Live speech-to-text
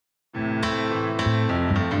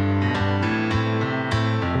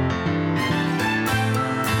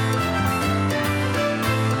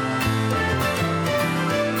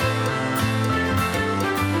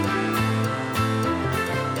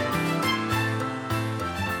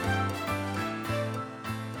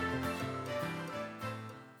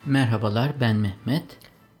Merhabalar, ben Mehmet.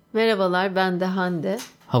 Merhabalar, ben de Hande.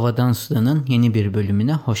 Havadan Sudan'ın yeni bir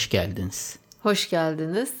bölümüne hoş geldiniz. Hoş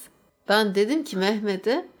geldiniz. Ben dedim ki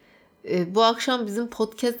Mehmet'e bu akşam bizim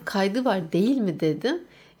podcast kaydı var değil mi dedim.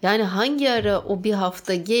 Yani hangi ara o bir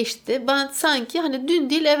hafta geçti, ben sanki hani dün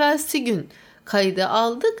değil evvelsi gün kaydı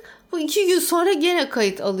aldık. Bu 2 gün sonra gene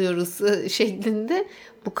kayıt alıyoruz şeklinde.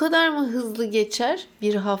 Bu kadar mı hızlı geçer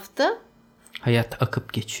bir hafta? Hayat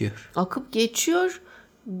akıp geçiyor. Akıp geçiyor.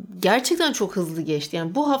 Gerçekten çok hızlı geçti.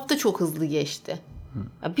 Yani bu hafta çok hızlı geçti.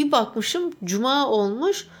 Bir bakmışım cuma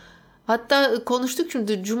olmuş. Hatta konuştuk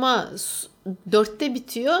şimdi cuma 4'te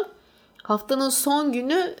bitiyor. Haftanın son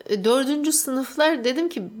günü 4. sınıflar dedim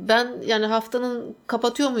ki ben yani haftanın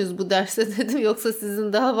kapatıyor muyuz bu derse dedim yoksa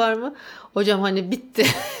sizin daha var mı? Hocam hani bitti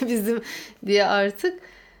bizim diye artık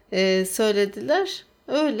söylediler.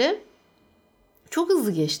 Öyle. Çok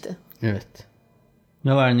hızlı geçti. Evet.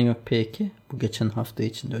 Ne var ne yok peki? Bu geçen hafta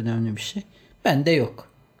içinde önemli bir şey. Bende yok.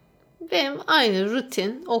 Benim aynı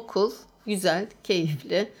rutin, okul, güzel,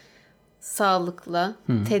 keyifli, sağlıkla,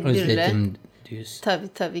 tedbirle. Özledim diyorsun.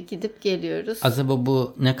 Tabii gidip geliyoruz. Acaba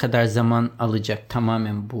bu ne kadar zaman alacak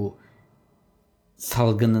tamamen bu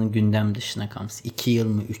salgının gündem dışına kalması? 2 yıl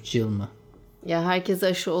mı, 3 yıl mı? Ya herkes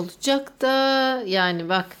aşı olacak da yani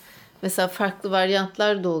bak mesela farklı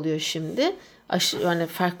varyantlar da oluyor şimdi. Yani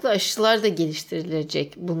farklı aşılar da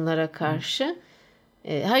geliştirilecek bunlara karşı.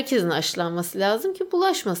 Herkesin aşılanması lazım ki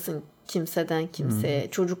bulaşmasın kimseden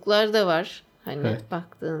kimseye. Çocuklar da var hani Evet.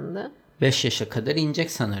 baktığında. 5 yaşa kadar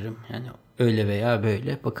inecek sanırım. Yani öyle veya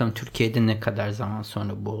böyle. Bakalım Türkiye'de ne kadar zaman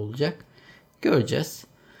sonra bu olacak. Göreceğiz.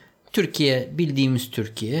 Türkiye bildiğimiz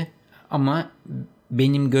Türkiye ama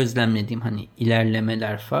benim gözlemlediğim hani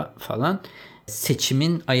ilerlemeler falan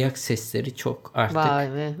seçimin ayak sesleri çok artık Vay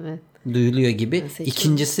Mehmet. duyuluyor gibi. Seçim.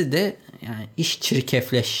 İkincisi de yani iş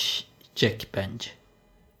çirkefleşecek bence.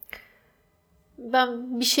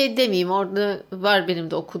 Ben bir şey demeyeyim. Orada var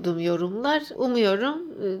benim de okuduğum yorumlar. Umuyorum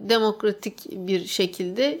demokratik bir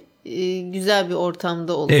şekilde güzel bir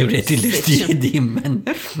ortamda olur. Devredilir seçim. diye diyeyim ben.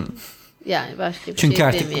 Yani başka bir Çünkü şey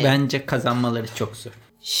artık demeyeyim. bence kazanmaları çok zor.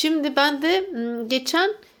 Şimdi ben de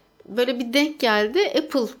geçen böyle bir denk geldi.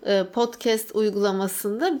 Apple Podcast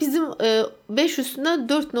uygulamasında bizim 5 üstünden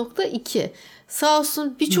 4.2. Sağ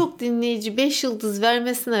olsun birçok dinleyici 5 yıldız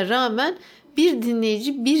vermesine rağmen bir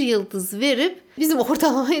dinleyici 1 yıldız verip bizim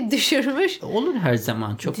ortalamayı düşürmüş. Olur her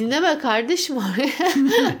zaman çok. Dinleme kardeşim oraya.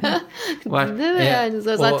 Var. Dinleme yani.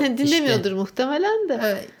 Zaten dinlemiyordur işte, muhtemelen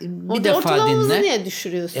de. bir defa ortalamamızı dinle. niye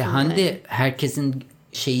düşürüyorsun? Hande yani? herkesin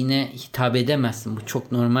şeyine hitap edemezsin. Bu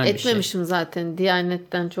çok normal bir şey. Etmemişim zaten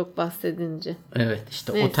Diyanet'ten çok bahsedince. Evet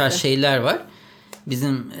işte Neyse. o tarz şeyler var.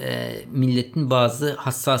 Bizim milletin bazı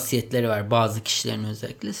hassasiyetleri var. Bazı kişilerin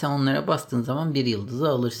özellikle. Sen onlara bastığın zaman 1 yıldızı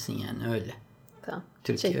alırsın yani öyle. Tamam.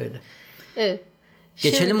 Türkiye öyle. Evet.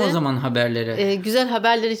 Geçelim Şimdi, o zaman haberlere. Güzel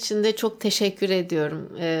haberler için de çok teşekkür ediyorum.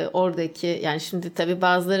 Oradaki yani şimdi tabii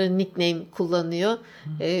bazıları nickname kullanıyor.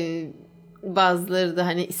 Bazıları da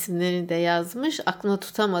hani isimlerini de yazmış. Aklına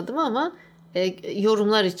tutamadım ama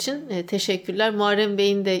yorumlar için teşekkürler. Muharrem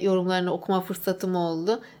Bey'in de yorumlarını okuma fırsatım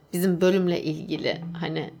oldu. Bizim bölümle ilgili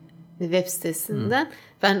hani web sitesinden.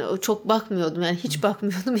 Ben çok bakmıyordum yani hiç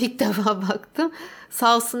bakmıyordum. İlk defa baktım.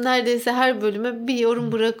 Sağ olsun neredeyse her bölüme bir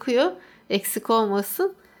yorum bırakıyor. Eksik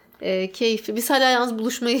olmasın. Keyifli. Biz hala yalnız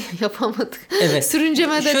buluşmayı yapamadık. Evet.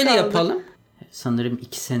 Sürüncemede Şöyle kaldık. yapalım. Sanırım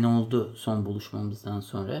 2 sene oldu son buluşmamızdan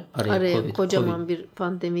sonra. Araya kocaman bir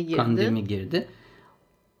pandemi girdi.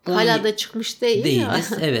 Hala da çıkmış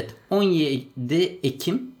değiliz. Evet. 17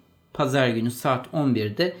 Ekim Pazar günü saat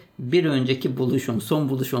 11'de bir önceki son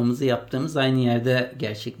buluşmamızı yaptığımız aynı yerde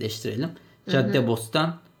gerçekleştirelim.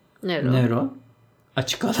 Caddebostan Nero.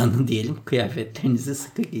 Açık alanı diyelim. Kıyafetlerinizi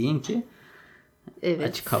sıkı giyin ki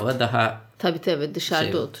açık hava daha tabii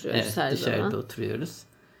dışarıda oturuyoruz her dışarıda zaman. oturuyoruz.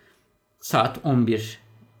 Saat 11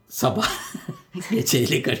 sabah.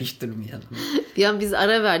 Geceyle karıştırmayalım. Bir an biz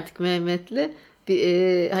ara verdik Mehmet'le.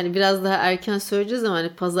 Hani biraz daha erken söyleyeceğiz ama hani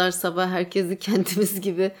pazar sabah herkesi kendimiz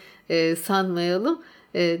gibi sanmayalım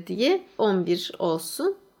diye 11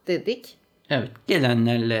 olsun dedik. Evet,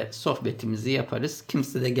 gelenlerle sohbetimizi yaparız.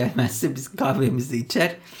 Kimse de gelmezse biz kahvemizi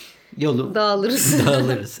içer,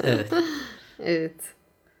 dağılırız. Evet. Evet.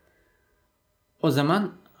 O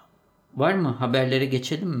zaman var mı? Haberlere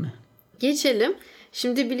geçelim mi? Geçelim.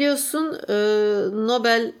 Şimdi biliyorsun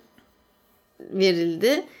Nobel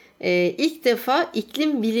verildi. İlk defa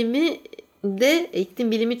iklim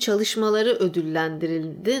bilimi çalışmaları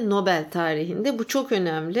ödüllendirildi Nobel tarihinde. Bu çok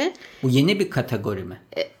önemli. Bu yeni bir kategori mi?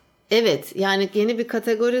 Evet, yani yeni bir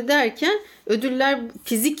kategori derken ödüller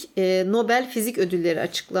Nobel Fizik Ödülleri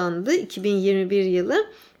açıklandı 2021 yılı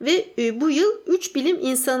ve bu yıl 3 bilim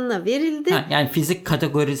insanına verildi. Yani fizik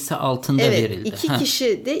kategorisi altında evet, verildi.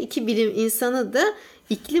 2 bilim insanı da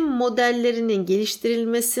iklim modellerinin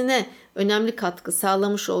geliştirilmesine önemli katkı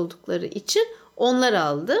sağlamış oldukları için onlar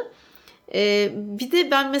aldı. Bir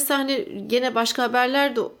de ben mesela hani gene başka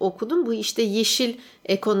haberler de okudum. Bu işte yeşil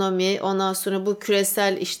ekonomi, ondan sonra bu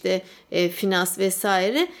küresel işte finans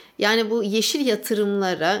vesaire. Yani bu yeşil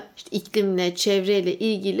yatırımlara, işte iklimle, çevreyle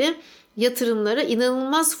ilgili yatırımlara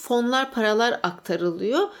inanılmaz fonlar, paralar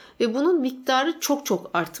aktarılıyor ve bunun miktarı çok çok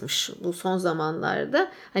artmış bu son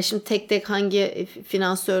zamanlarda. Hani şimdi tek tek hangi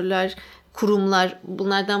finansörler, kurumlar,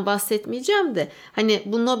 bunlardan bahsetmeyeceğim de hani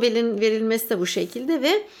bu Nobel'in verilmesi de bu şekilde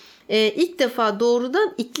ve ilk defa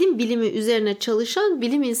doğrudan iklim bilimi üzerine çalışan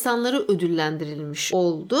bilim insanları ödüllendirilmiş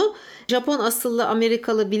oldu. Japon asıllı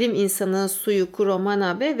Amerikalı bilim insanı Suyukuro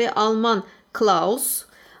Manabe ve Alman Klaus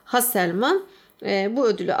Hasselmann bu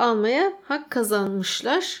ödülü almaya hak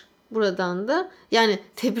kazanmışlar. Buradan da yani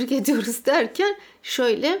tebrik ediyoruz derken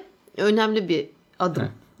şöyle önemli bir adım.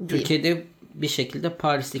 Türkiye'de bir şekilde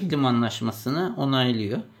Paris İklim Anlaşması'nı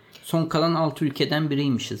onaylıyor. Son kalan 6 ülkeden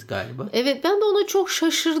biriymişiz galiba. Evet, ben de ona çok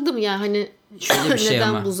şaşırdım ya hani şöyle bir şey neden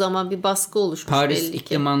ama, bu zaman bir baskı oluşmuş Paris belli ki.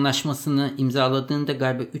 İklim Anlaşması'nı imzaladığında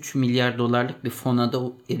galiba 3 milyar dolarlık bir fona da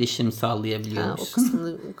erişim sağlayabiliyormuşsun. O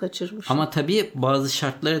kısmını kaçırmış. Ama tabii bazı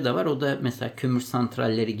şartları da var. O da mesela kömür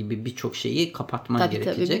santralleri gibi birçok şeyi kapatman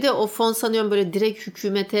gerekecek. Tabii. Bir de o fon sanıyorum böyle direkt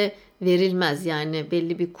hükümete verilmez. Yani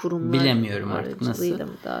belli bir kurumlar bilemiyorum artık nasıl mı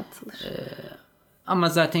dağıtılır. Ama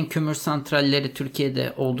zaten kömür santralleri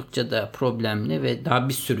Türkiye'de oldukça da problemli ve daha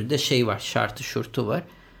bir sürü de şey var. Şartı şurtu var.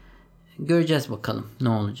 Göreceğiz bakalım ne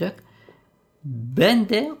olacak. Ben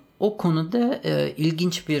de o konuda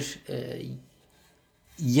ilginç bir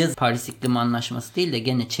Paris İklim Anlaşması değil de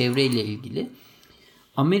gene çevreyle ilgili.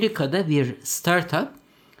 Amerika'da bir startup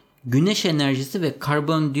güneş enerjisi ve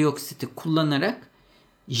karbondioksiti kullanarak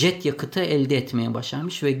jet yakıtı elde etmeye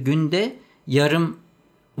başarmış ve günde yarım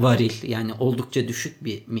varil, yani oldukça düşük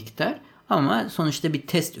bir miktar ama sonuçta bir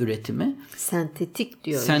test üretimi. Sentetik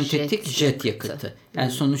diyor. Sentetik jet yakıtı.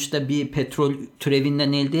 Yani sonuçta bir petrol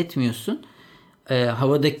türevinden elde etmiyorsun.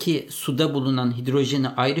 Havadaki suda bulunan hidrojeni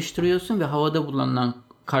ayrıştırıyorsun ve havada bulunan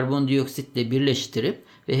karbondioksitle birleştirip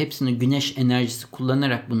ve hepsini güneş enerjisi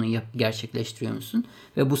kullanarak bunu gerçekleştiriyor musun?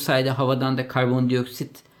 Ve bu sayede havadan da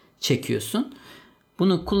karbondioksit çekiyorsun.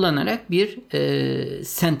 Bunu kullanarak bir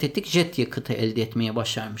sentetik jet yakıtı elde etmeye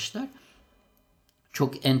başarmışlar.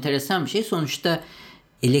 Çok enteresan bir şey. Sonuçta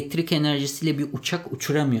elektrik enerjisiyle bir uçak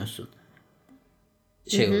uçuramıyorsun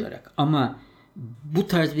olarak. Ama bu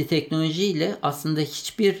tarz bir teknolojiyle aslında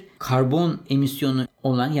hiçbir karbon emisyonu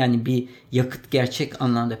olan, yani bir yakıt gerçek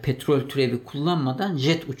anlamda petrol türevi kullanmadan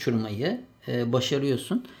jet uçurmayı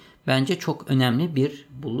başarıyorsun. Bence çok önemli bir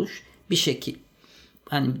buluş. Bir şekil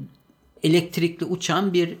hani elektrikli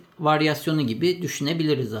uçağın bir varyasyonu gibi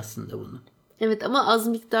düşünebiliriz aslında bunu. Evet, ama az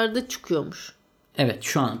miktarda çıkıyormuş. Evet,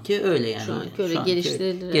 şu anki öyle yani. Şu anki öyle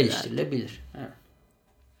geliştirilebilir. Evet.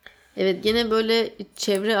 Evet, gene böyle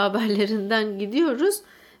çevre haberlerinden gidiyoruz.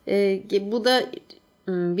 Bu da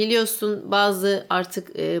biliyorsun bazı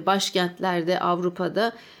artık başkentlerde,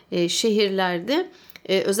 Avrupa'da, şehirlerde,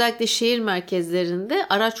 özellikle şehir merkezlerinde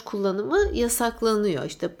araç kullanımı yasaklanıyor.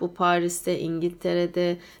 İşte bu Paris'te,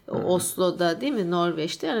 İngiltere'de, Oslo'da, değil mi,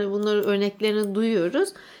 Norveç'te, yani bunların örneklerini duyuyoruz.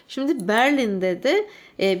 Şimdi Berlin'de de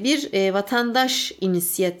bir vatandaş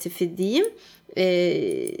inisiyatifi diyeyim,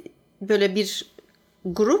 böyle bir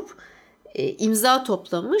grup imza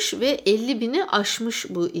toplamış ve 50.000'i aşmış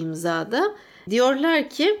bu imzada. Diyorlar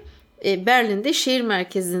ki Berlin'de şehir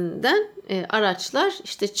merkezinden araçlar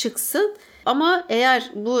işte çıksın, ama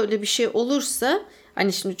eğer böyle bir şey olursa,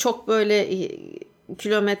 hani şimdi çok böyle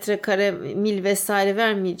kilometre kare, mil vesaire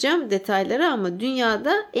vermeyeceğim detaylara, ama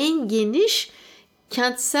dünyada en geniş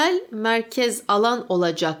kentsel merkez alan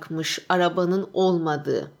olacakmış arabanın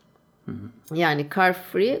olmadığı. Yani car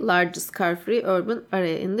free, largest car free urban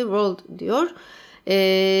area in the world diyor.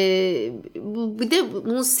 Bir de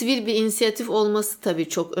bunun sivil bir inisiyatif olması tabii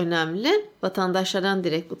çok önemli. Vatandaşlardan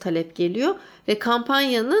direkt bu talep geliyor. Ve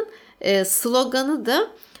kampanyanın sloganı da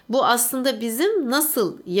bu aslında bizim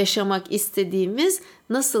nasıl yaşamak istediğimiz,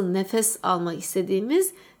 nasıl nefes almak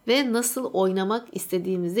istediğimiz ve nasıl oynamak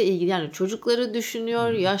istediğimizle ilgili. Yani çocukları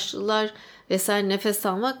düşünüyor, yaşlılar vesaire, nefes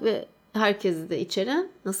almak ve herkesi de içeren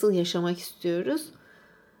nasıl yaşamak istiyoruz.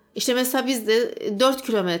 İşte mesela biz de 4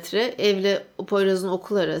 kilometre evle Poyraz'ın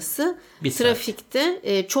okul arası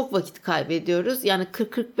trafikte çok vakit kaybediyoruz. Yani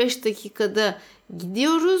 40-45 dakikada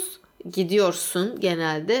gidiyoruz gidiyorsun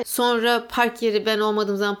genelde. Sonra park yeri, ben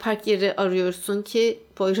olmadığım zaman park yeri arıyorsun ki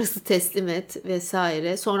Poyraz'ı teslim et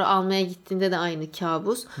vesaire. Sonra almaya gittiğinde de aynı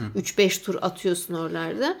kabus. 3-5 tur atıyorsun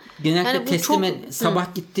oralarda. Genellikle Yani bu teslim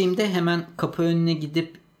sabah gittiğimde hemen kapı önüne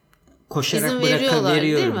gidip koşarak İzin veriyorlar,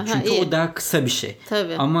 veriyorum. değil mi? Çünkü o daha kısa bir şey.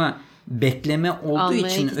 Tabii. Ama bekleme olduğu Almaya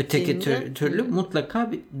için öteki gittiğinde, türlü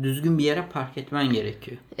mutlaka düzgün bir yere park etmen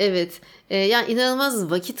gerekiyor. Evet. Yani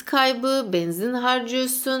inanılmaz vakit kaybı, benzin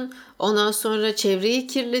harcıyorsun. Ondan sonra çevreyi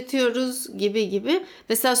kirletiyoruz gibi.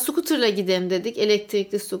 Mesela scooter'la gidelim dedik.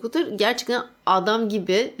 Elektrikli scooter. Gerçekten adam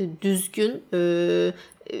gibi düzgün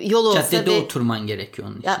yol olsa Caddede oturman gerekiyor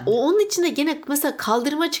onun için. Ya onun için de gene mesela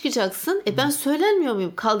kaldırıma çıkacaksın. Ben söylenmiyor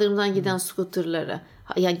muyum kaldırımdan giden scooter'lara?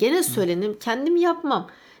 Ya gene söylenim. Kendim yapmam.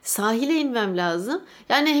 Sahile inmem lazım.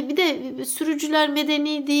 Yani bir de sürücüler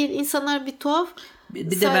medeni değil. İnsanlar bir tuhaf.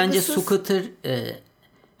 Bir de bence scooter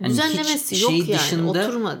düzenlemesi hiç yok yani. dışında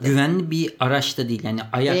Oturmadı. güvenli bir araç da değil. Yani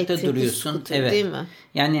ayakta Elektrikli duruyorsun. scooter, Evet. değil mi?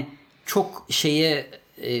 Yani çok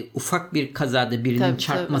ufak bir kazada birinin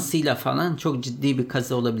çarpmasıyla falan çok ciddi bir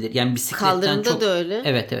kaza olabilir. Yani bisikletten Kaldırımda çok da öyle.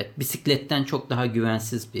 Evet. Bisikletten çok daha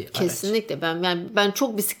güvensiz bir araç. Kesinlikle. Ben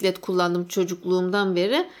çok bisiklet kullandım çocukluğumdan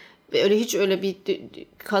beri. Öyle bir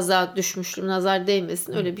kaza düşmüşlüğüm, nazar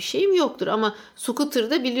değmesin, öyle bir şeyim yoktur. Ama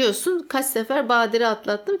scooter'da biliyorsun kaç sefer badire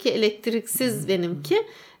atlattım ki elektriksiz benimki.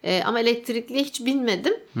 Ama elektrikli hiç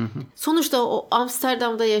binmedim. Sonuçta o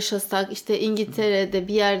Amsterdam'da yaşasak, işte İngiltere'de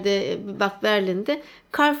bir yerde, bak Berlin'de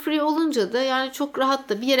car free olunca da yani çok rahat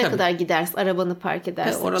da bir yere kadar gidersin. Arabanı park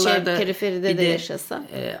edersin. Oralarda periferide de yaşasa.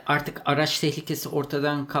 Artık araç tehlikesi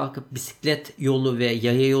ortadan kalkıp bisiklet yolu ve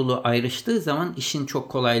yaya yolu ayrıştığı zaman işin çok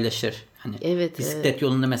kolaylaşır. Hani bisiklet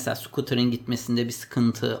yolunda mesela scooter'ın gitmesinde bir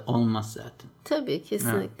sıkıntı olmaz zaten. Tabii,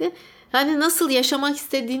 kesinlikle. Hani nasıl yaşamak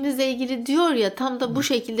istediğimizle ilgili diyor ya, tam da bu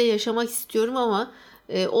şekilde yaşamak istiyorum ama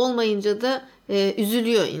olmayınca da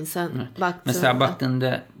üzülüyor insan baktığında. Mesela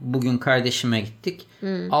baktığında bugün kardeşime gittik.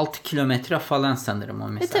 6 kilometre falan sanırım o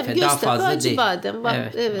mesafe. Tabii, daha fazla değil. Acıbadem.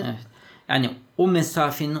 Evet. Yani o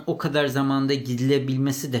mesafenin o kadar zamanda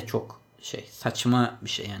gidilebilmesi de çok saçma bir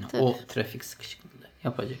şey yani. Tabii. O trafik sıkışıklığında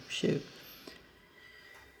yapacak bir şey yok.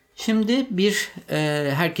 Şimdi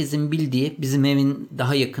herkesin bildiği, bizim evin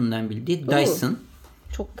daha yakından bildiği Dyson.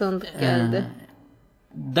 Çok tanıdık geldi.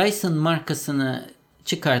 Dyson markasını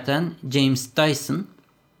çıkartan James Dyson.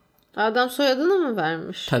 Adam soyadını mı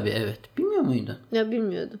vermiş? Tabii, evet. Bilmiyor muydun? Ya,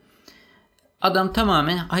 bilmiyordum. Adam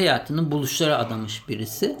tamamen hayatını buluşlara adamış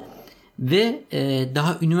birisi. Ve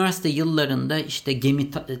daha üniversite yıllarında işte gemi,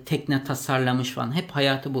 tekne tasarlamış falan, hep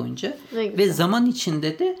hayatı boyunca. Ve zaman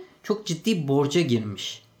içinde de çok ciddi borca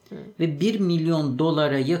girmiş. Ve 1 milyon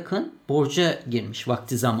dolara yakın borca girmiş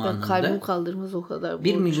vakti zamanında. Kalbim kaldırmaz o kadar borç.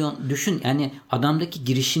 1 milyon, düşün yani adamdaki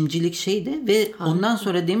girişimcilik şeydi ve ondan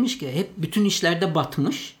sonra demiş ki bütün işlerde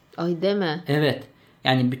batmış. Ay, deme. Evet.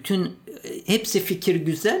 Yani hepsi fikir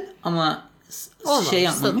güzel ama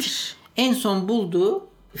yapmamış. Satış. En son bulduğu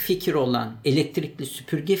fikir olan elektrikli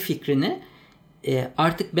süpürge fikrini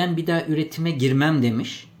artık ben bir daha üretime girmem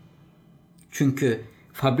demiş. Çünkü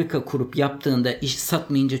fabrika kurup yaptığında iş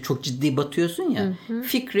satmayınca çok ciddi batıyorsun ya.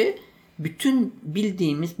 Fikri bütün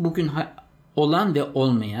bildiğimiz bugün olan ve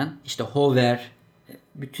olmayan işte Hover,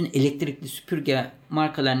 bütün elektrikli süpürge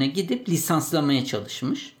markalarına gidip lisanslamaya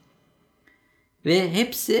çalışmış. Ve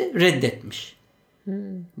hepsi reddetmiş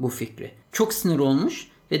bu fikri. Çok sinir olmuş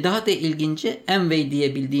ve daha da ilginci Amway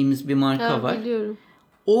diye bildiğimiz bir marka var. Biliyorum.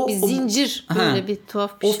 Bir zincir, böyle bir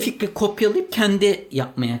tuhaf bir şey. O fikri kopyalayıp kendi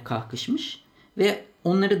yapmaya kalkışmış ve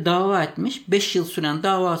onları dava etmiş. 5 yıl süren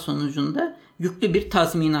dava sonucunda yüklü bir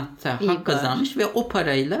tazminatta hak kazanmış ve o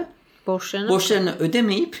parayla borçlarını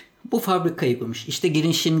ödemeyip bu fabrikayı kurmuş. İşte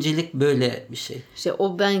girişimcilik böyle bir şey. İşte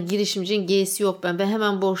ben girişimcinin G'si yok ben. Ben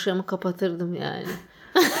hemen borçlarımı kapatırdım yani.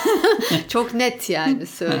 Çok net yani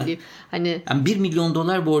söyleyeyim. Yani 1 milyon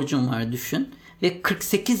dolar borcum var düşün. Ve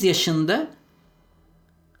 48 yaşında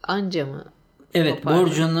anca mı? Evet,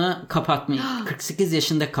 borcunu kapatmış. 48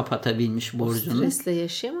 yaşında kapatabilmiş borcunu. Stresle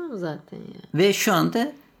yaşayamam zaten ya. Ve şu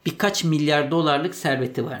anda birkaç milyar dolarlık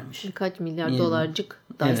serveti varmış. Birkaç milyar dolarcık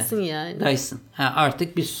Dyson yani. Dyson.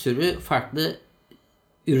 Artık bir sürü farklı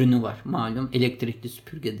ürünü var. Malum elektrikli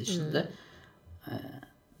süpürge dışında.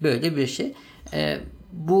 Böyle bir şey.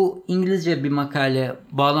 Bu İngilizce bir makale,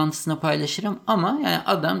 bağlantısına paylaşırım ama yani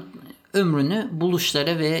adam ömrünü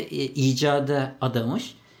buluşlara ve icada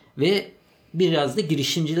adamış ve biraz da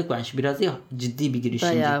girişimcilik varmış. Biraz da ciddi bir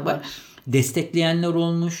girişimcilik var. Destekleyenler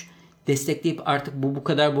olmuş. Destekleyip artık bu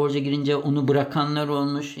kadar borca girince onu bırakanlar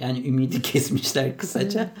olmuş. Yani ümidi kesmişler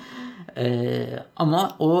kısaca.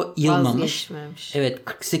 Ama o yılmamış. Vazgeçmemiş. Evet,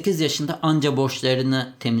 48 yaşında anca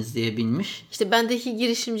borçlarını temizleyebilmiş. İşte bendeki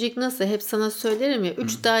girişimcilik nasıl? Hep sana söylerim ya.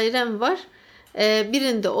 3 dairem var.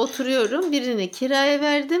 Birinde oturuyorum. Birini kiraya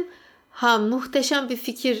verdim. Muhteşem bir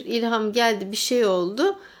fikir, ilham geldi. Bir şey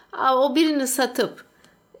oldu. O birini satıp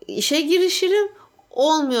işe girişirim.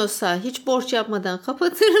 Olmuyorsa hiç borç yapmadan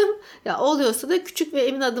kapatırım. Ya oluyorsa da küçük ve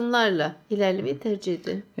emin adımlarla ilerlemeyi tercih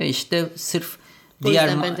ederim. Ve işte sırf O diğer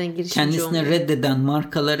yüzden benden girişimci kendisini olmuyor. reddeden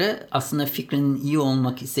markaları aslında fikrinin iyi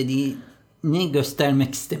olmak istediğini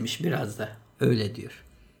göstermek istemiş biraz da. Öyle diyor.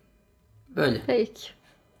 Böyle. Peki.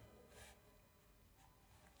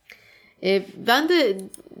 Ben de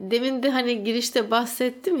demin de hani girişte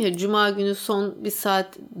bahsettim ya, Cuma günü son 1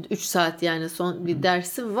 saat 3 saat yani son bir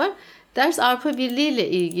dersim var. Ders Avrupa Birliği ile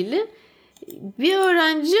ilgili. Bir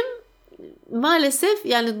öğrencim maalesef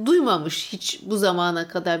yani duymamış hiç bu zamana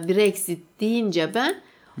kadar Brexit deyince ben.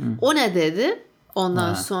 O ne dedi?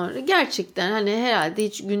 Ondan sonra gerçekten hani herhalde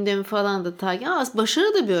hiç gündemi falan da takip,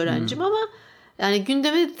 başarılı da bir öğrencim ama yani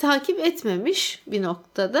gündemi takip etmemiş bir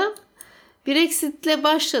noktada. Brexit'le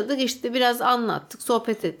başladık, işte biraz anlattık,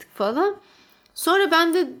 sohbet ettik falan. Sonra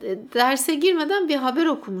ben de derse girmeden bir haber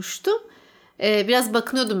okumuştum. Biraz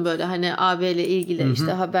bakınıyordum böyle hani AB ile ilgili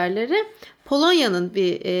işte haberlere. Polonya'nın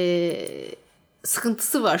bir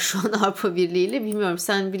sıkıntısı var şu an Avrupa Birliği ile. Bilmiyorum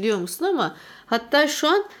sen biliyor musun ama hatta şu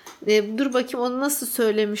an dur bakayım onu nasıl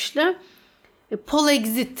söylemişler.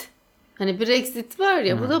 Polexit. Hani Brexit var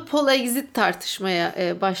ya, bu da Polexit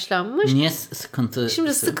tartışmaya başlanmış. Niye sıkıntı?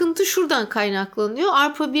 Şimdi sıkıntı şuradan kaynaklanıyor.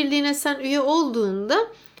 Avrupa Birliği'ne sen üye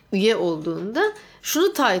olduğunda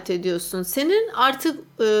şunu taahhüt ediyorsun. Senin artık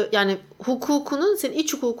yani hukukunun, senin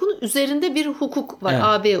iç hukukunun üzerinde bir hukuk var. Evet.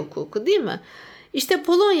 AB hukuku değil mi? İşte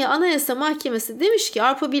Polonya Anayasa Mahkemesi demiş ki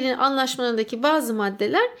Avrupa Birliği anlaşmalarındaki bazı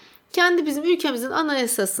maddeler kendi bizim ülkemizin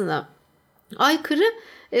anayasasına aykırı.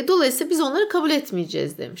 Dolayısıyla biz onları kabul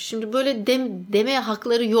etmeyeceğiz demiş. Şimdi böyle demeye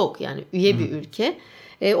hakları yok yani üye bir ülke.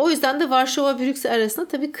 O yüzden de Varşova-Brüksel arasında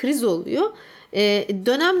tabii kriz oluyor.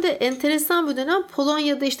 Dönemde enteresan bir dönem.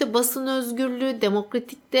 Polonya'da işte basın özgürlüğü,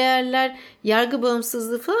 demokratik değerler, yargı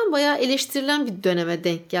bağımsızlığı falan bayağı eleştirilen bir döneme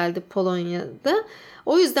denk geldi Polonya'da.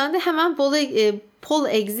 O yüzden de hemen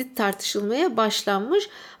Polexit tartışılmaya başlanmış.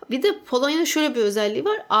 Bir de Polonya'nın şöyle bir özelliği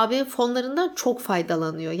var. AB fonlarından çok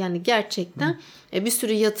faydalanıyor. Yani gerçekten bir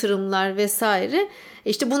sürü yatırımlar vesaire.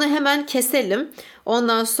 İşte bunu hemen keselim.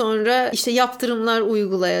 Ondan sonra işte yaptırımlar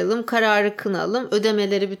uygulayalım, kararı kınalım,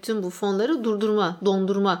 ödemeleri, bütün bu fonları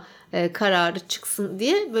dondurma kararı çıksın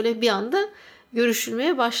diye böyle bir anda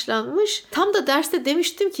görüşülmeye başlanmış. Tam da derste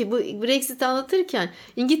demiştim ki bu Brexit'i anlatırken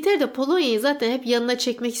İngiltere Polonya'yı zaten hep yanına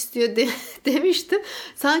çekmek istiyor demiştim.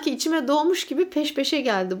 Sanki içime doğmuş gibi peş peşe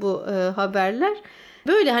geldi bu haberler.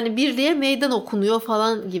 Böyle hani birliğe meydan okunuyor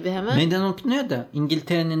falan gibi hemen. Meydan okunuyor da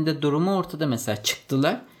İngiltere'nin de durumu ortada, mesela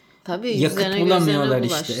çıktılar. Tabii yakıt bulamıyorlar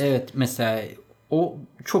işte. Evet, mesela o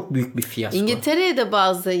çok büyük bir fiyasko. İngiltere'ye de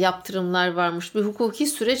bazı yaptırımlar varmış. Bir hukuki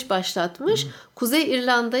süreç başlatmış. Kuzey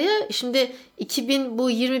İrlanda'ya şimdi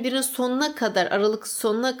 2021'in sonuna kadar, Aralık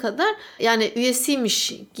sonuna kadar yani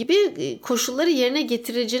üyesiymiş gibi koşulları yerine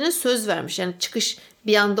getireceğine söz vermiş. Yani çıkış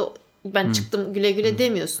bir anda ben çıktım güle güle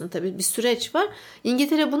demiyorsun tabii, bir süreç var.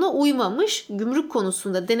 İngiltere buna uymamış. Gümrük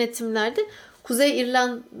konusunda denetimlerde Kuzey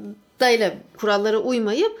İrlanda ile kurallara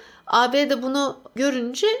uymayıp AB de bunu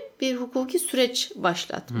görünce bir hukuki süreç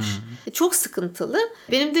başlatmış. Çok sıkıntılı.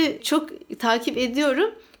 Benim de çok takip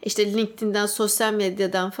ediyorum. İşte LinkedIn'den, sosyal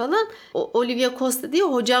medyadan falan. Olivia Costa diye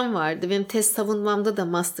hocam vardı. Benim test savunmamda da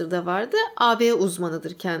master'da vardı. AB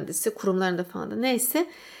uzmanıdır kendisi. Kurumlarında falan da. Neyse.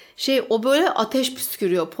 O böyle ateş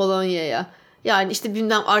püskürüyor Polonya'ya. Yani işte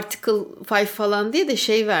bilmem Article 5 falan diye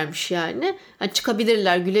de vermiş yani. Hani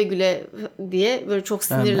çıkabilirler güle güle diye böyle çok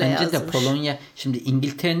sinirle yazmış. Bence de Polonya, şimdi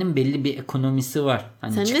İngiltere'nin belli bir ekonomisi var.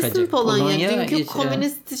 Hani sen çıkacak. nesin Polonya? Dünkü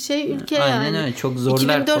komünist ülke yani. Aynen öyle, çok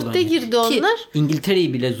zorlar 2004'te Polonya. girdi onlar. Ki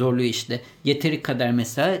İngiltere'yi bile zorluyor işte. Yeteri kadar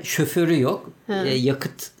mesela şoförü yok.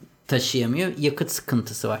 Yakıt taşıyamıyor. Yakıt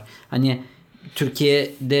sıkıntısı var. Hani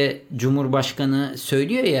Türkiye'de Cumhurbaşkanı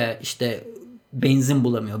söylüyor ya işte benzin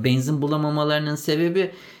bulamıyor. Benzin bulamamalarının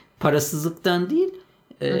sebebi parasızlıktan değil,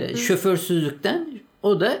 şoförsüzlükten.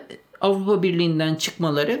 O da Avrupa Birliği'nden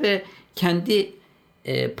çıkmaları ve kendi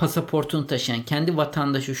pasaportunu taşıyan kendi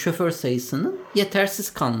vatandaşı şoför sayısının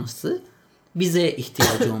yetersiz kalması, vize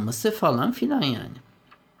ihtiyacı olması falan filan yani.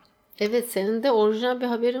 Evet, senin de orijinal bir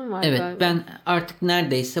haberin var galiba. Ben artık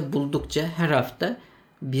neredeyse buldukça her hafta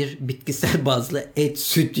bir bitkisel bazlı et,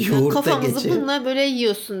 süt, yoğurta kafamızı geçiyor. bununla böyle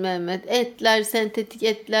yiyorsun Mehmet. Etler, sentetik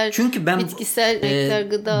etler, çünkü ben bitkisel etler,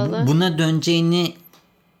 gıdalar. Buna döneceğini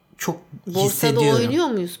çok Borsada hissediyorum. oynuyor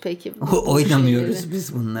muyuz peki? Oynamıyoruz şeyleri?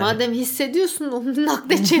 biz bunları. Madem hissediyorsun onu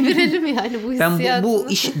nakde çevirelim yani bu hissiyatını.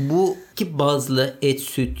 Ben bu ki bazlı et,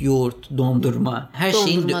 süt, yoğurt, dondurma her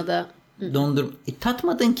şeyin Dondurmada.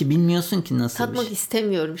 Tatmadın ki, bilmiyorsun ki nasıl Tatmak bir şey.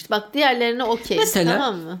 istemiyorum işte. Bak diğerlerine okey. Mesela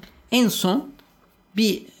tamam mı? en son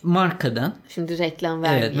bir markadan, Şimdi reklam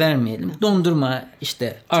vermeyelim. evet vermeyelim. Dondurma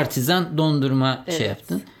işte artizan dondurma şey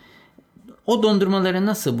yaptın. O dondurmaları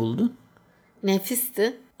nasıl buldun?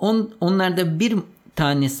 Nefisti. Onlarda bir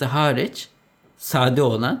tanesi hariç sade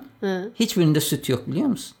olan hiçbirinde süt yok, biliyor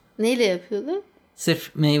musun? Neyle yapıyorlar?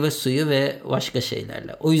 Sırf meyve suyu ve başka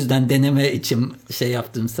şeylerle. O yüzden deneme için şey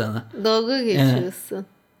yaptım sana. Dalga geçiyorsun.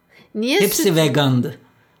 Niye Hepsi süt? vegandı.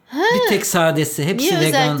 Bir tek sadesi. Hepsi Niye vegan.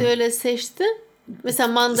 özellikle öyle seçtin? Mesela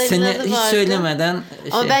mandalina Seni vardı. hiç söylemeden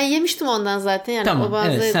Ama ben yemiştim ondan zaten yani Tamam, o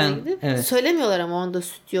bazıları evet, sen- gidip. evet. Söylemiyorlar ama onda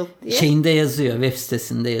süt yok diye. şeyinde yazıyor. Web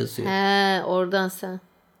sitesinde yazıyor. He, oradan sen.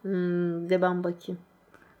 De ben bakayım.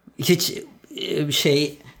 Hiç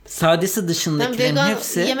sadesi Ben dışındakilerin vegan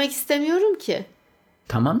hepsi. yemek istemiyorum ki.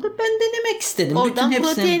 Tamam da ben denemek istedim. Oradan Bütün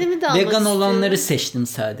proteinimi hepsini de almak vegan olanları istiyorum. seçtim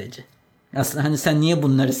sadece. Aslında hani sen niye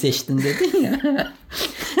bunları seçtin dedin ya.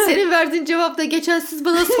 Senin verdiğin cevapta geçen siz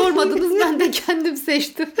bana sormadınız ben de kendim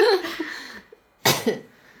seçtim.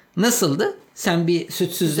 Nasıldı? Sen bir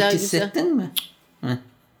sütsüzlük Güzel, hissettin mi? Heh.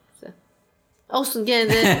 Olsun gene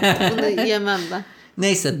de bunu yemem ben.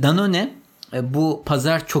 Neyse, Danone bu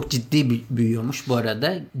pazar çok ciddi büyüyormuş bu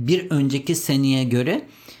arada. Bir önceki seneye göre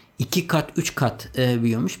 2 kat 3 kat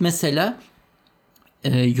büyüyormuş. Mesela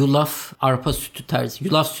yulaf arpa sütü tarzı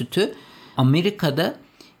yulaf sütü Amerika'da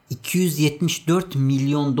 274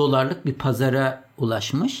 milyon dolarlık bir pazara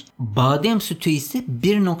ulaşmış. Badem sütü ise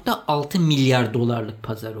 1.6 milyar dolarlık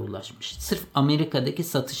pazara ulaşmış. Sırf Amerika'daki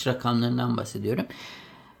satış rakamlarından bahsediyorum.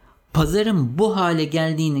 Pazarın bu hale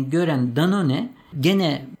geldiğini gören Danone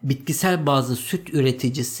gene bitkisel bazlı süt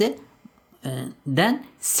üreticisi den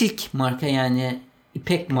Silk marka, yani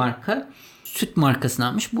İpek marka süt markasını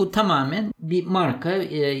almış. Bu tamamen bir marka,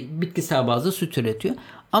 bitkisel bazlı süt üretiyor.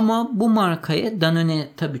 Ama bu markaya Danone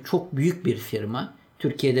tabii çok büyük bir firma.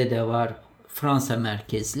 Türkiye'de de var, Fransa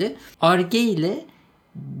merkezli. Ar-Ge ile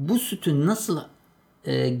bu sütü nasıl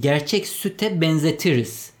gerçek süte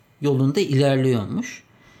benzetiriz yolunda ilerliyormuş.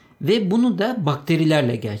 Ve bunu da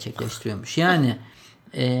bakterilerle gerçekleştiriyormuş. Yani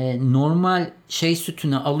normal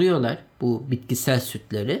sütünü alıyorlar, bu bitkisel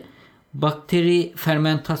sütleri. Bakteri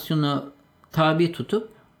fermentasyonu tabi tutup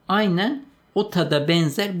aynen o tada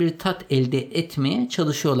benzer bir tat elde etmeye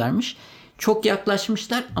çalışıyorlarmış. Çok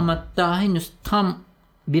yaklaşmışlar ama daha henüz tam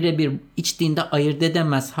birebir içtiğinde ayırt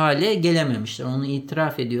edemez hale gelememişler. Onu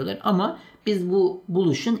itiraf ediyorlar ama biz bu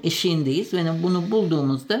buluşun eşiğindeyiz ve bunu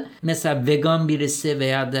bulduğumuzda mesela vegan birisi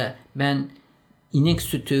veya da ben inek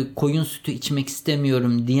sütü, koyun sütü içmek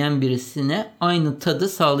istemiyorum diyen birisine aynı tadı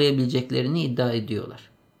sağlayabileceklerini iddia ediyorlar.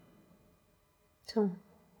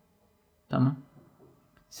 Tamam.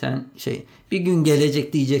 Sen bir gün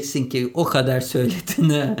gelecek diyeceksin ki o kadar söyledin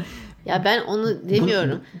ha. Ya ben onu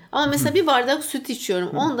demiyorum. Ama mesela bir bardak süt içiyorum.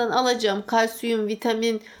 Ondan alacağım kalsiyum,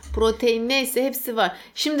 vitamin, protein neyse hepsi var.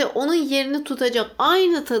 Şimdi onun yerini tutacak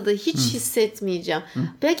aynı tadı hiç hissetmeyeceğim.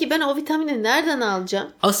 Belki ben o vitamini nereden alacağım?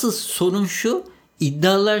 Asıl sorun şu,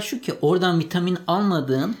 iddialar şu ki oradan vitamin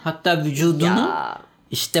almadığın, hatta vücudunun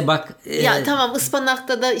işte bak. Ya tamam,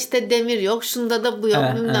 ıspanakta da işte demir yok, şunda da bu yok,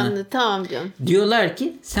 bilmem ne. Tamam diyorum. Diyorlar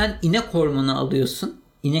ki sen inek hormonu alıyorsun.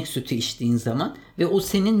 İnek sütü içtiğin zaman ve o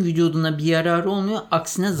senin vücuduna bir yararı olmuyor,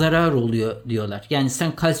 aksine zarar oluyor diyorlar. Yani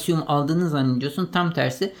sen kalsiyum aldığını zannediyorsun, tam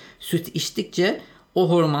tersi süt içtikçe o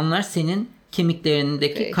hormonlar senin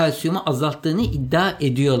kemiklerindeki kalsiyumu azalttığını iddia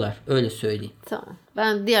ediyorlar. Öyle söyleyeyim. Tamam.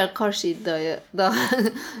 Ben diğer karşı iddiaya daha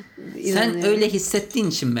sen öyle hissettiğin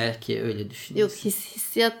için belki öyle düşünüyorsun. Yok,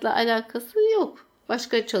 hissiyatla alakası yok.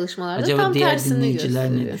 Başka çalışmalarda acaba tam diğer tersini dinleyiciler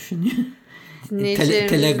gösteriyor. ne düşünüyor? Dinleyicilerimizde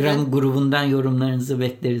Telegram grubundan yorumlarınızı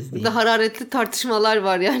bekleriz diye. da hararetli tartışmalar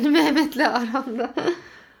var yani Mehmet'le aramda.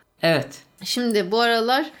 Evet. Şimdi bu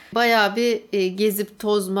aralar bayağı bir gezip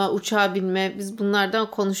tozma, uçağa binme, biz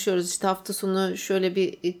bunlardan konuşuyoruz. İşte hafta sonu şöyle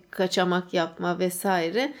bir kaçamak yapma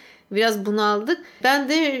vesaire. Biraz bunaldık. Ben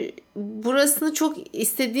de burasını çok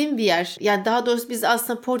istediğim bir yer. Yani daha doğrusu biz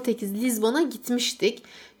aslında Portekiz, Lizbon'a gitmiştik.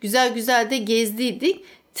 Güzel güzel de gezdiydik.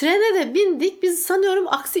 Trene de bindik. Biz sanıyorum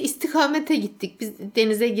aksi istikamete gittik. Biz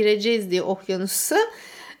denize gireceğiz diye okyanusa.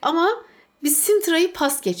 Ama biz Sintra'yı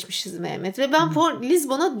pas geçmişiz Mehmet. Ve ben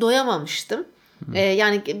Lizbon'a doyamamıştım.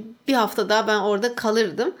 Yani bir hafta daha ben orada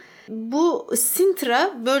kalırdım. Bu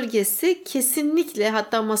Sintra bölgesi kesinlikle,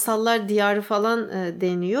 hatta masallar diyarı falan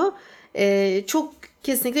deniyor. Çok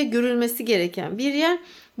kesinlikle görülmesi gereken bir yer.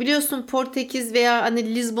 Biliyorsun Portekiz veya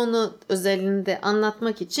hani Lizbon'u özelinde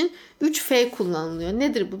anlatmak için 3 F kullanılıyor.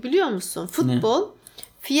 Nedir bu biliyor musun? Futbol,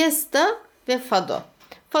 fiesta ve fado.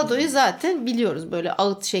 Fado'yu zaten biliyoruz, böyle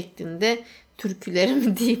ağıt şeklinde türküleri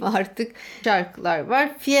mi diyeyim artık, şarkılar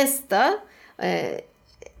var. Fiesta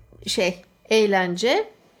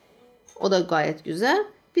eğlence, o da gayet güzel.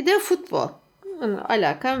 Bir de futbol.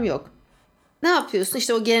 Alakam yok. Ne yapıyorsun?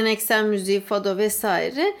 İşte o geleneksel müziği, fado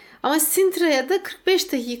vesaire. Ama Sintra'ya da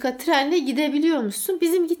 45 dakika trenle gidebiliyor musun?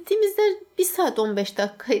 Bizim gittiğimizde 1 saat 15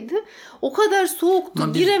 dakikaydı. O kadar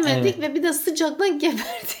soğuktu, giremedik ve bir de sıcaktan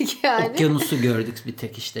geberdik yani. Okyanusu gördük bir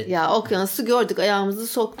tek işte. Ya okyanusu gördük, ayağımızı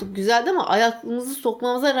soktuk. Güzeldi ama ayağımızı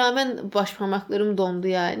sokmamıza rağmen baş parmaklarım dondu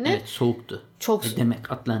yani. Evet, soğuktu. Çok soğuk.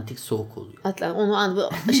 Demek Atlantik soğuk oluyor.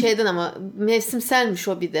 Onu şeyden ama mevsimselmiş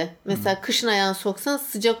o bir de. Mesela kışın ayağını soksan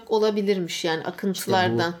sıcak olabilirmiş yani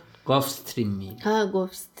akıntılardan. İşte bu Gulf Stream miydi?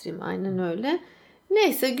 Gulf Stream aynen öyle.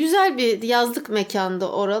 Neyse, güzel bir yazlık mekandı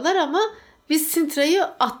oralar ama biz Sintra'yı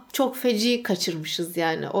çok feci kaçırmışız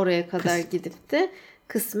yani oraya kadar gidip de.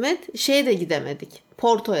 Kısmet. De gidemedik.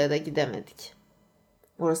 Porto'ya da gidemedik.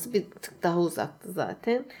 Orası bir tık daha uzaktı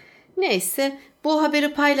zaten. Neyse, bu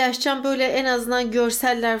haberi paylaşacağım. Böyle en azından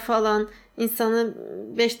görseller falan insanı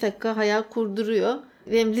 5 dakika hayal kurduruyor.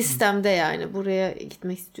 Benim listemde yani buraya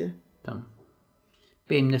gitmek istiyorum. Tamam.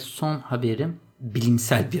 Benim de son haberim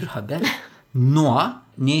bilimsel bir haber. NOAA,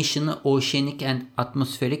 National Oceanic and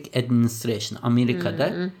Atmospheric Administration,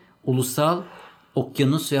 Amerika'da Ulusal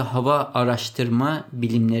Okyanus ve Hava Araştırma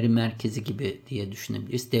Bilimleri Merkezi gibi diye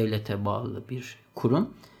düşünebiliriz. Devlete bağlı bir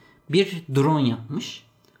kurum. Bir drone yapmış.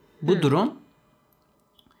 Bu drone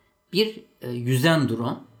bir yüzen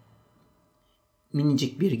drone.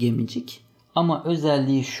 Minicik bir gemicik. Ama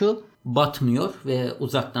özelliği şu: batmıyor ve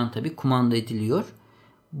uzaktan tabii kumanda ediliyor.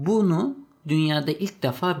 Bunu dünyada ilk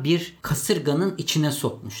defa bir kasırganın içine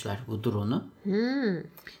sokmuşlar bu drone'u.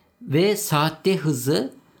 Ve saatte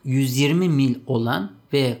hızı 120 mil olan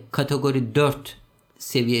ve kategori 4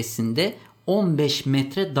 seviyesinde 15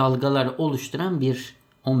 metre dalgalar oluşturan bir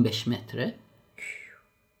 15 metre.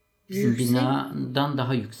 Bizim binadan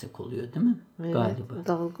daha yüksek oluyor değil mi? Evet, galiba.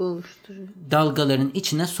 Dalga oluşturuyor. Dalgaların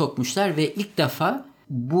içine sokmuşlar ve ilk defa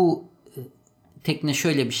bu tekne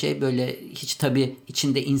şöyle bir şey, böyle hiç tabii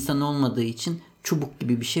içinde insan olmadığı için çubuk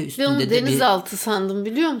gibi bir şey. Üstünde ve onu de denizaltı sandım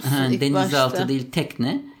biliyor musun ilk denizaltı başta? değil,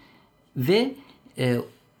 tekne. Ve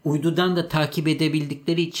uydudan da takip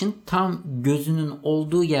edebildikleri için tam gözünün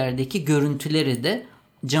olduğu yerdeki görüntüleri de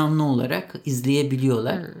canlı olarak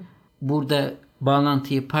izleyebiliyorlar. Burada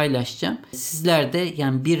bağlantıyı paylaşacağım. Sizler de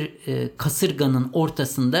yani bir kasırganın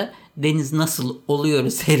ortasında deniz nasıl oluyor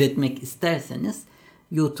seyretmek isterseniz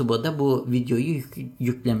YouTube'a da bu videoyu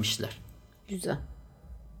yüklemişler. Güzel.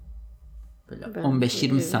 Böyle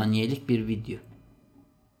 15-20 saniyelik bir video.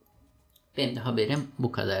 Benim de haberim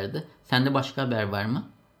bu kadardı. Sende başka haber var mı?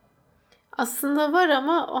 Aslında var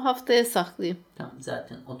ama o haftaya saklayayım. Tamam,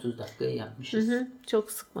 zaten 30 dakikayı yapmışız.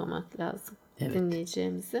 Çok sıkmamak lazım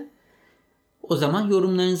dinleyeceğimizi. O zaman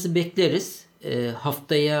yorumlarınızı bekleriz.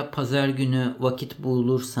 Haftaya pazar günü vakit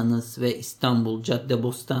bulursanız ve İstanbul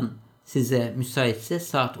Caddebostan size müsaitse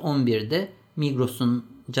saat 11'de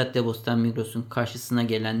Caddebostan Migros'un karşısına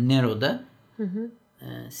gelen Nero'da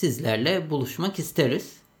sizlerle buluşmak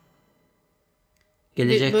isteriz.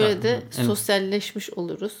 Böyle de sosyalleşmiş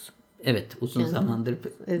oluruz. Evet, uzun zamandır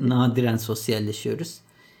nadiren sosyalleşiyoruz.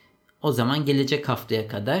 O zaman gelecek haftaya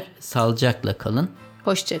kadar sağlıcakla kalın.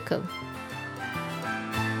 Hoşça kalın.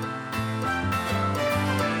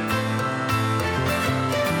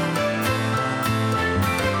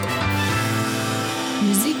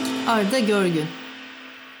 Müzik Arda Görgün.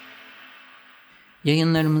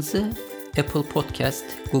 Yayınlarımızı Apple Podcast,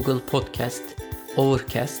 Google Podcast,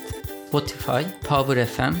 Overcast, Spotify, Power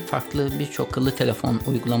FM, farklı birçok akıllı telefon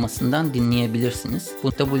uygulamasından dinleyebilirsiniz. Bu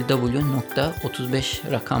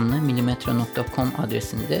www.35rakamlı-mm.com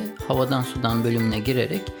adresinde Havadan Sudan bölümüne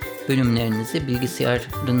girerek bölümlerinizi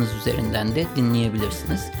bilgisayarınız üzerinden de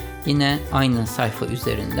dinleyebilirsiniz. Yine aynı sayfa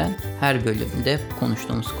üzerinden her bölümde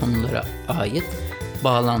konuştuğumuz konulara ait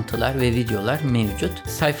bağlantılar ve videolar mevcut.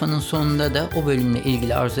 Sayfanın sonunda da o bölümle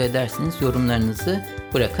ilgili arzu ederseniz yorumlarınızı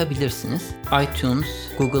bırakabilirsiniz. iTunes,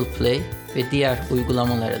 Google Play ve diğer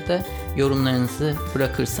uygulamalara da yorumlarınızı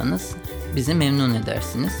bırakırsanız bizi memnun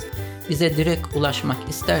edersiniz. Bize direkt ulaşmak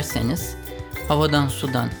isterseniz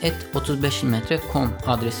havadansudan@35mm.com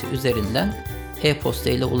adresi üzerinden e-posta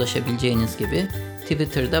ile ulaşabileceğiniz gibi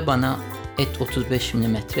Twitter'da bana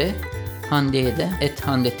 @35mm, Hande'ye de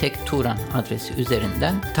 @handetekturan adresi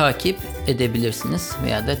üzerinden takip edebilirsiniz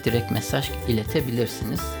veya da direkt mesaj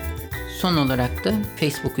iletebilirsiniz. Son olarak da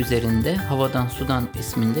Facebook üzerinde Havadan Sudan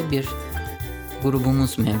isminde bir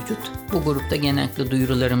grubumuz mevcut. Bu grupta genellikle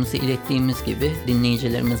duyurularımızı ilettiğimiz gibi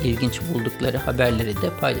dinleyicilerimiz ilginç buldukları haberleri de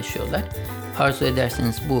paylaşıyorlar. Arzu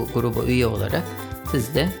ederseniz bu gruba üye olarak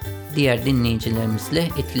siz de diğer dinleyicilerimizle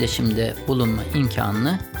etkileşimde bulunma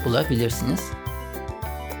imkanını bulabilirsiniz.